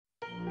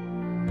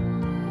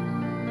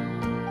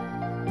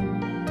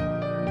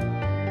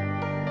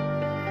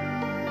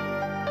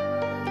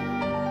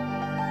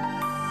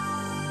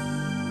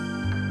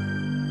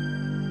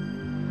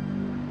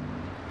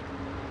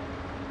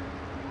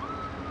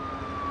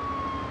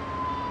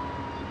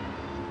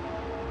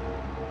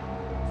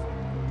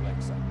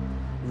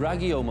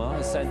Rageh Omaar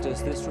has sent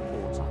us this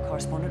report. Our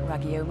correspondent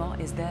Rageh Omaar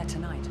is there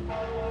tonight.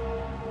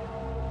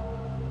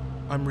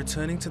 I'm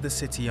returning to the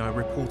city I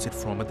reported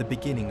from at the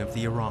beginning of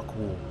the Iraq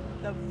War.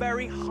 The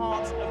very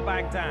heart of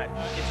Baghdad.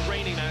 It's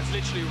raining now, it's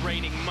literally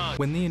raining mud.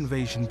 When the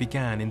invasion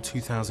began in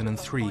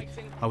 2003,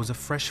 I was a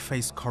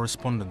fresh-faced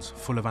correspondent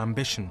full of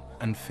ambition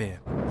and fear.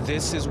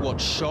 This is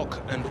what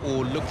shock and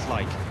awe looked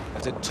like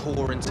as it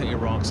tore into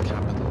Iraq's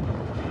capital.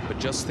 But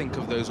just think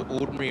of those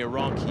ordinary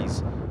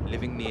Iraqis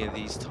living near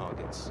these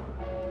targets.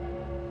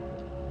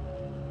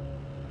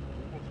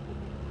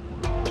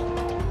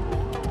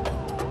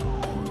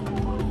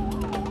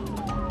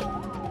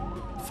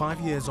 "5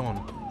 years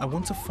on, I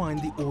want to find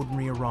the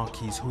ordinary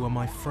Iraqis who were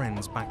my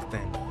friends back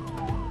then.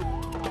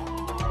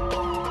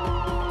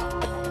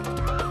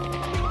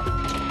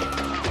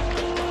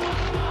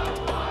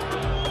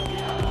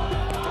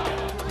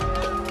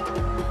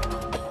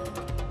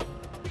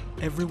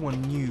 Everyone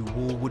knew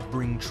war would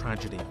bring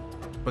tragedy,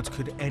 but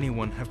could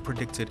anyone have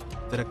predicted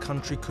that a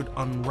country could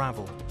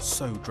unravel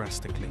so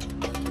drastically?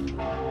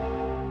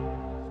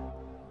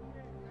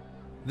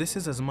 This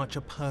is as much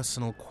a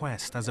personal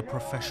quest as a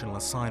professional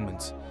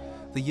assignment.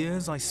 The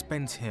years I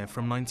spent here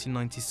from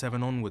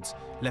 1997 onwards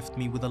left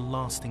me with a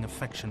lasting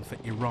affection for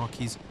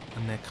Iraqis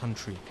and their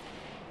country.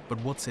 But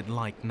what's it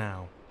like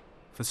now?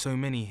 For so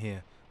many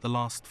here, the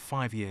last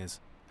 5 years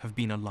have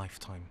been a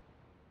lifetime.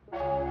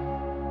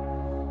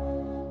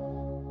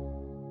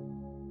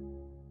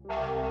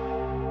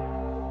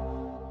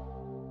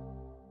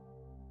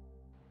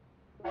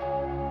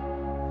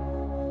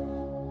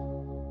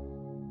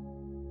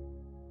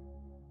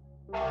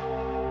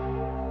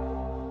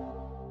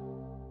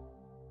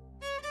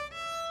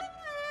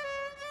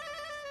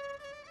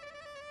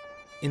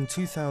 In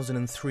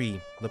 2003,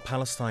 the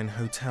Palestine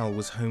Hotel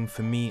was home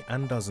for me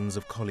and dozens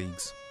of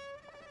colleagues.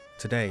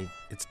 Today,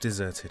 it's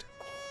deserted.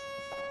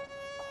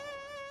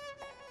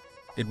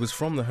 It was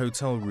from the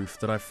hotel roof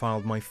that I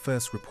filed my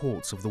first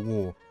reports of the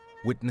war,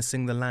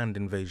 witnessing the land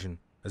invasion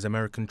as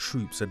American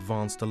troops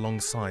advanced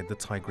alongside the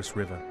Tigris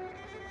River.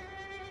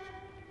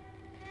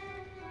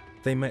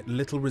 They met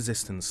little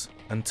resistance,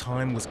 and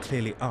time was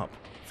clearly up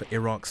for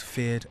Iraq's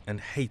feared and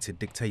hated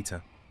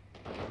dictator.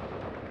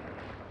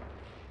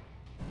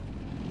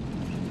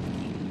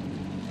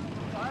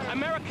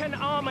 American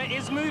armor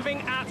is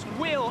moving at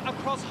will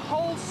across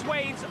whole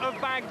swathes of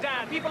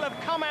Baghdad. People have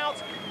come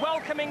out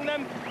welcoming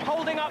them,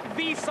 holding up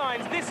V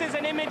signs. This is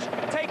an image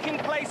taking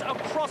place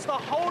across the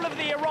whole of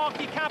the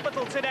Iraqi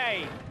capital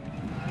today.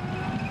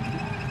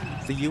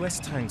 The US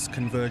tanks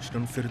converged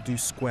on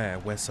Firdous Square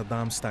where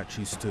Saddam's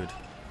statue stood.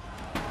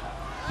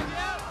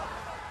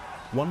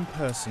 One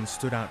person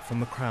stood out from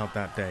the crowd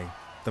that day,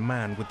 the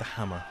man with the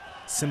hammer,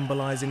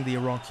 symbolizing the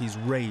Iraqis'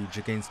 rage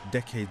against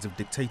decades of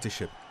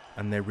dictatorship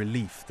and their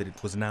relief that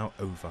it was now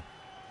over.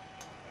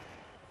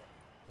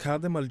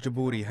 Kadem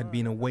al-Jabouri had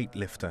been a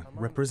weightlifter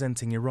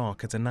representing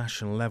Iraq at a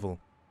national level,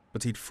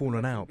 but he'd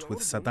fallen out with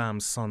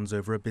Saddam's sons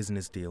over a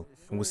business deal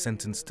and was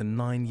sentenced to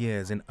 9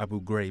 years in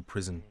Abu Ghraib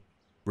prison.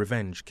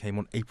 Revenge came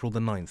on April the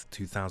 9th,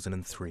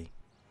 2003.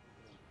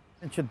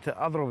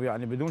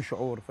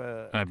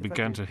 I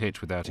began to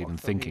hit without even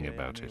thinking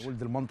about it.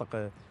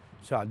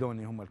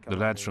 The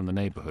lads from the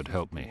neighborhood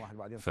helped me.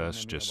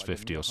 First just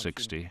 50 or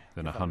 60,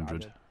 then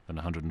 100, then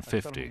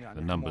 150.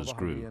 The numbers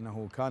grew.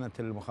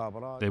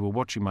 They were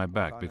watching my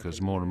back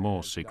because more and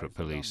more secret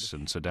police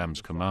and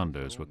Saddam's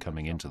commandos were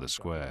coming into the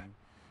square.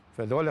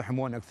 They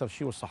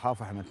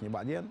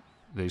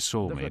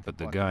saw me, but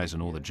the guys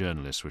and all the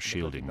journalists were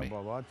shielding me.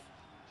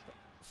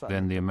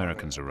 Then the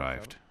Americans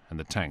arrived, and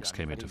the tanks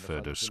came into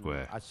Firdous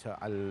Square.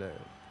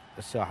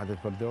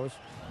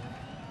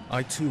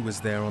 I too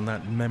was there on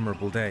that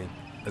memorable day,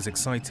 as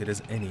excited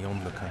as any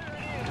onlooker.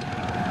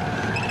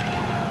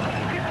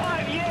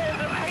 55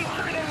 years of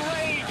hatred and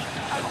rage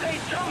as they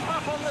jump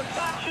up on the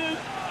statue,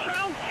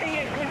 trouncing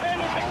it with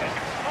anything that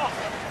can stop.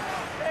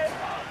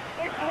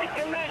 They're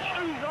taking their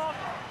shoes off.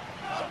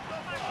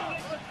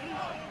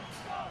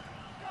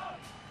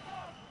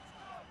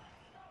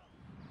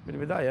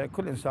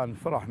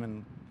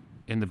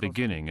 In the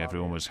beginning,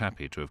 everyone was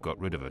happy to have got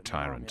rid of a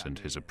tyrant and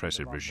his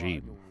oppressive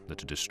regime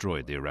that had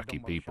destroyed the Iraqi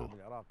people,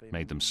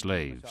 made them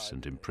slaves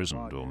and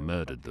imprisoned or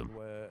murdered them.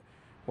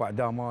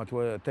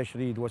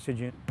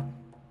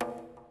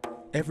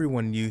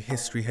 Everyone knew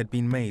history had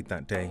been made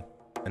that day,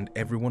 and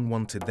everyone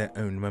wanted their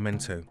own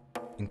memento,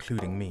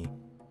 including me.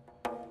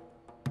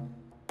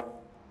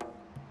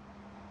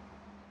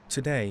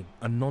 Today,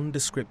 a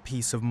nondescript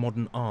piece of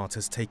modern art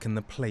has taken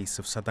the place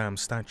of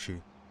Saddam's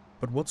statue.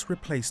 But what's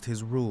replaced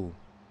his rule?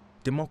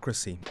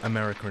 Democracy,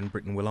 America and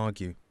Britain will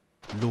argue.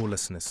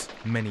 Lawlessness,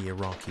 many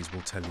Iraqis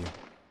will tell you.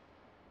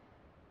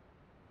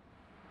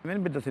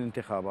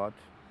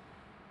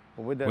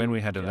 When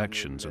we had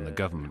elections and the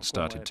government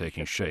started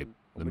taking shape,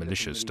 the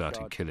militias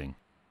started killing.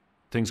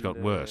 Things got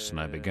worse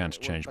and I began to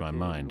change my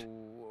mind.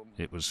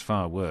 It was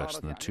far worse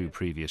than the 2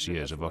 previous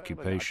years of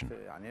occupation.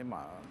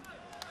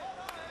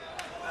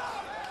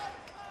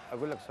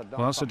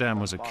 While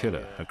Saddam was a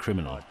killer, a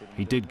criminal,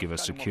 he did give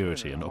us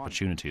security and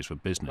opportunities for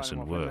business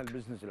and work.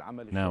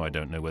 Now I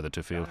don't know whether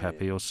to feel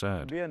happy or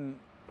sad.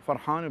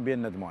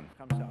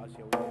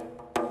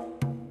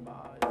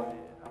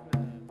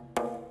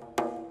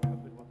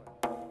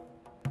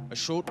 A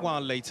short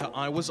while later,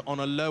 I was on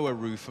a lower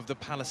roof of the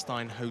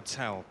Palestine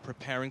Hotel,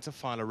 preparing to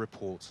file a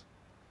report.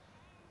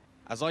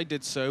 As I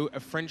did so, a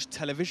French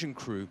television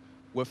crew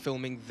were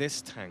filming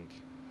this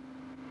tank.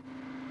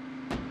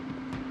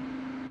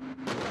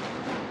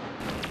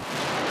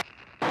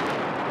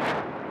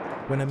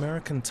 When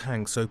American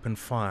tanks opened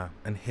fire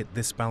and hit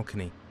this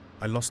balcony,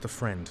 I lost a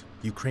friend,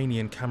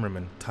 Ukrainian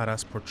cameraman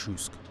Taras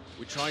Porchusk.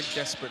 We tried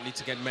desperately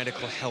to get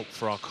medical help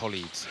for our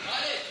colleagues.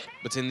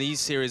 But in these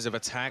series of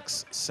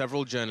attacks,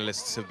 several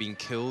journalists have been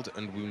killed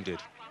and wounded.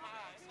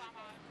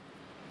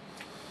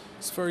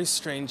 It's very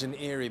strange and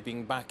eerie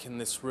being back in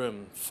this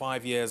room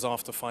 5 years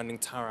after finding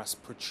Taras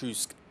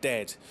Porchusk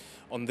dead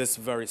on this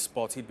very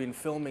spot. He'd been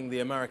filming the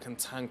American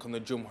tank on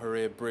the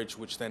Jumhuriyet Bridge,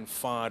 which then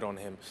fired on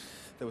him.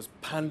 There was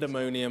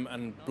pandemonium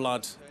and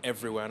blood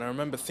everywhere, and I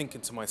remember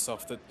thinking to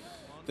myself that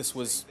this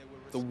was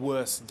the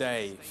worst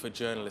day for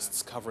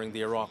journalists covering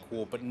the Iraq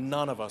war, but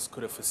none of us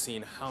could have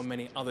foreseen how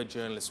many other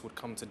journalists would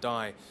come to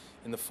die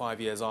in the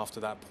 5 years after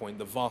that point,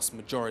 the vast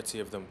majority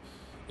of them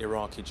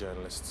Iraqi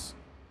journalists.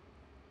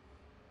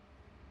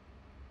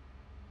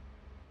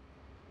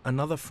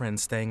 Another friend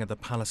staying at the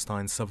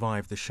Palestine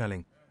survived the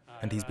shelling,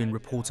 and he's been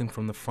reporting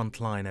from the front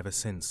line ever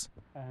since.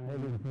 It's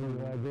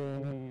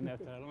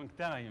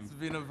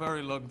been a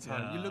very long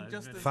time. You look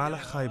just Falah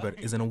Khaybar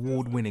is an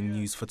award-winning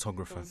news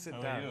photographer. Come and sit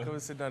down. Come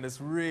and sit down.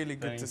 It's really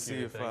good to see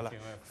you, Falah.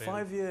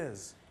 5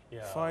 years.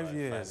 5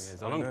 years.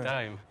 A long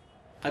time.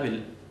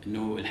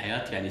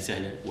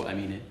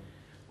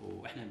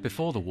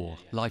 Before the war,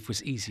 life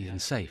was easy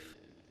and safe.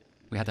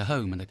 We had a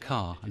home and a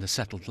car and a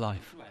settled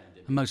life,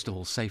 and most of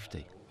all,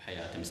 safety.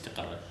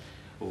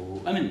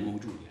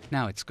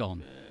 Now it's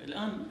gone.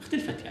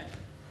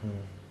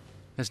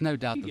 There's no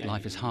doubt that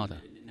life is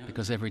harder,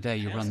 because every day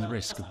you run the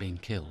risk of being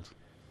killed.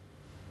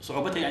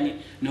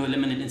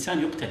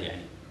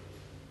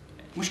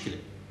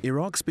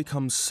 Iraq's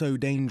become so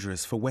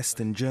dangerous for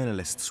Western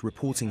journalists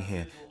reporting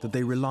here that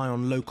they rely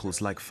on locals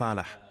like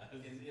Falah.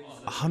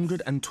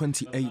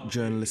 128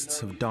 journalists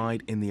have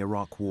died in the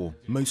Iraq war,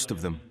 most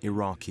of them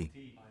Iraqi.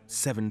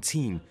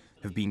 17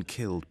 have been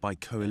killed by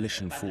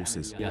coalition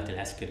forces.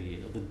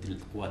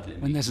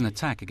 When there's an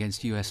attack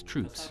against US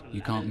troops,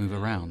 you can't move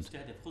around.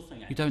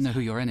 You don't know who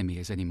your enemy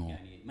is anymore.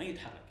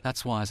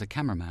 That's why as a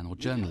cameraman or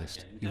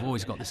journalist, you've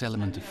always got this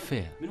element of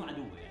fear.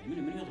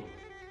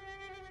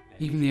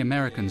 Even the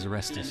Americans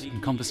arrest us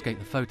and confiscate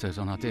the photos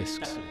on our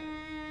discs.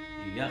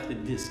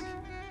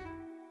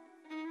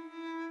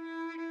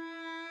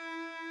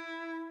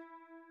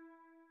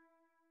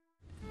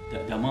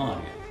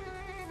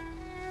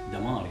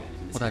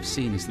 What I've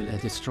seen is that they're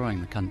destroying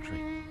the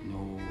country.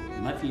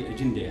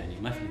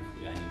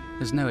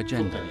 There's no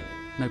agenda,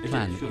 no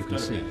plan that you can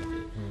see.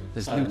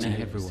 There's looting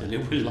everywhere.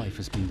 Life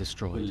has been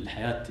destroyed.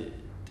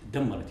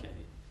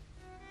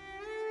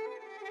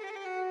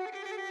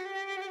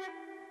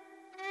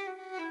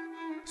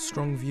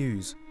 Strong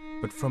views,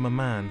 but from a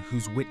man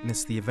who's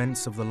witnessed the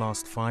events of the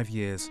last 5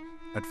 years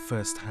at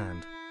first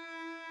hand.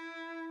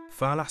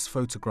 Falah's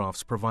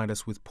photographs provide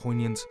us with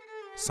poignant,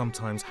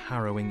 sometimes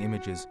harrowing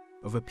images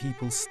of a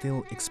people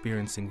still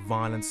experiencing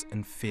violence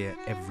and fear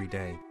every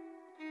day.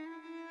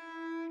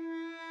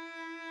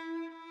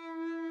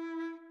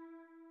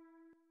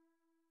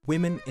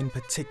 Women in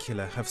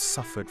particular have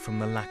suffered from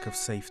the lack of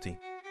safety.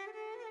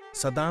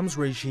 Saddam's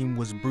regime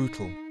was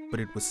brutal,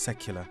 but it was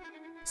secular.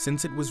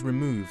 Since it was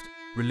removed,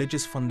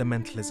 religious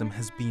fundamentalism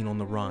has been on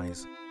the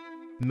rise.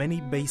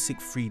 Many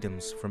basic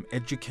freedoms, from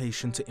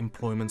education to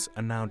employment,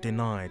 are now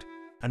denied,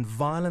 and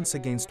violence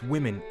against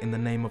women in the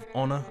name of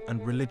honor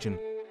and religion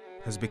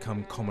has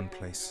become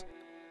commonplace.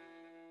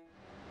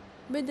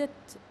 The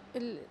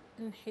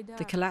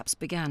collapse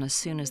began as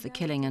soon as the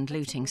killing and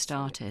looting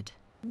started.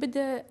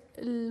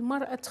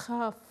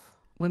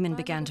 Women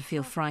began to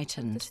feel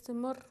frightened.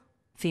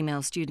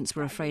 Female students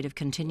were afraid of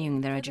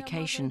continuing their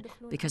education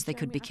because they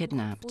could be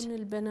kidnapped.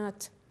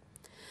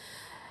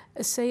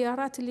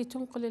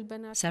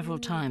 Several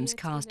times,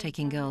 cars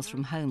taking girls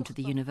from home to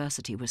the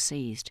university were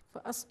seized.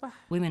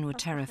 Women were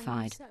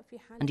terrified,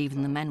 and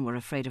even the men were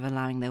afraid of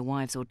allowing their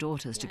wives or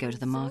daughters to go to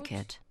the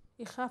market.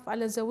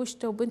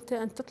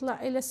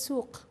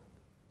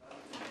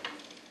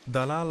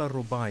 Dalala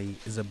Rubai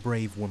is a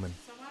brave woman.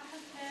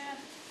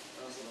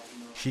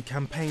 She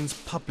campaigns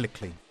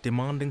publicly,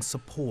 demanding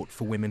support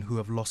for women who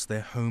have lost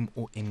their home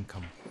or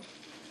income.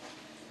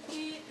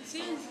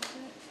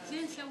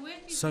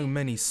 So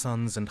many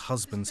sons and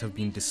husbands have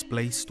been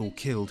displaced or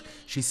killed,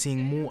 she's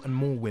seeing more and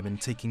more women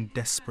taking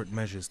desperate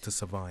measures to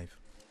survive.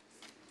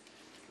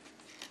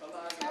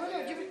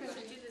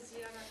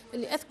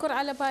 In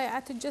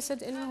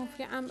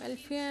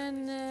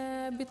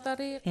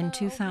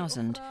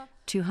 2000,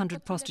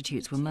 200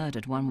 prostitutes were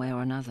murdered one way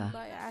or another.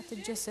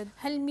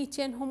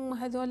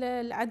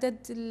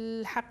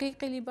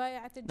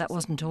 That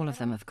wasn't all of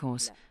them, of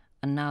course,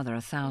 and now there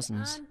are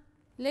thousands.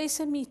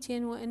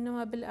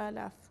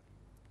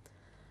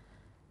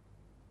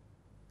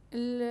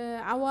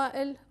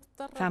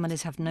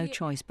 Families have no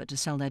choice but to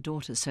sell their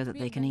daughters so that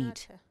they can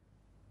eat.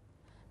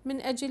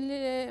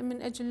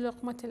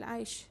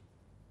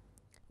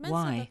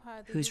 Why?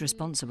 Who's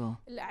responsible?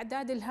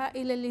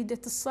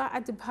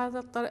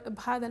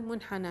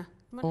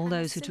 All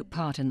those who took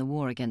part in the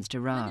war against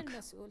Iraq.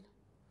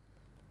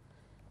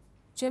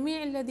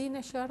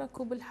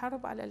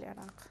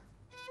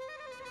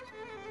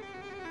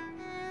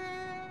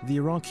 The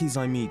Iraqis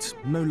I meet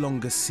no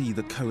longer see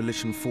the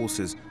coalition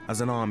forces as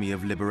an army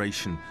of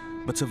liberation,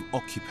 but of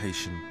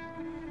occupation.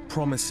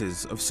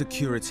 Promises of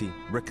security,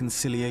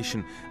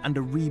 reconciliation, and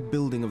a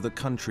rebuilding of the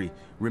country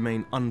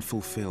remain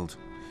unfulfilled.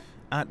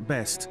 At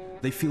best,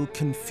 they feel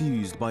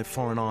confused by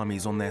foreign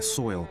armies on their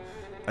soil.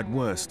 At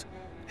worst,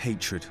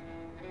 hatred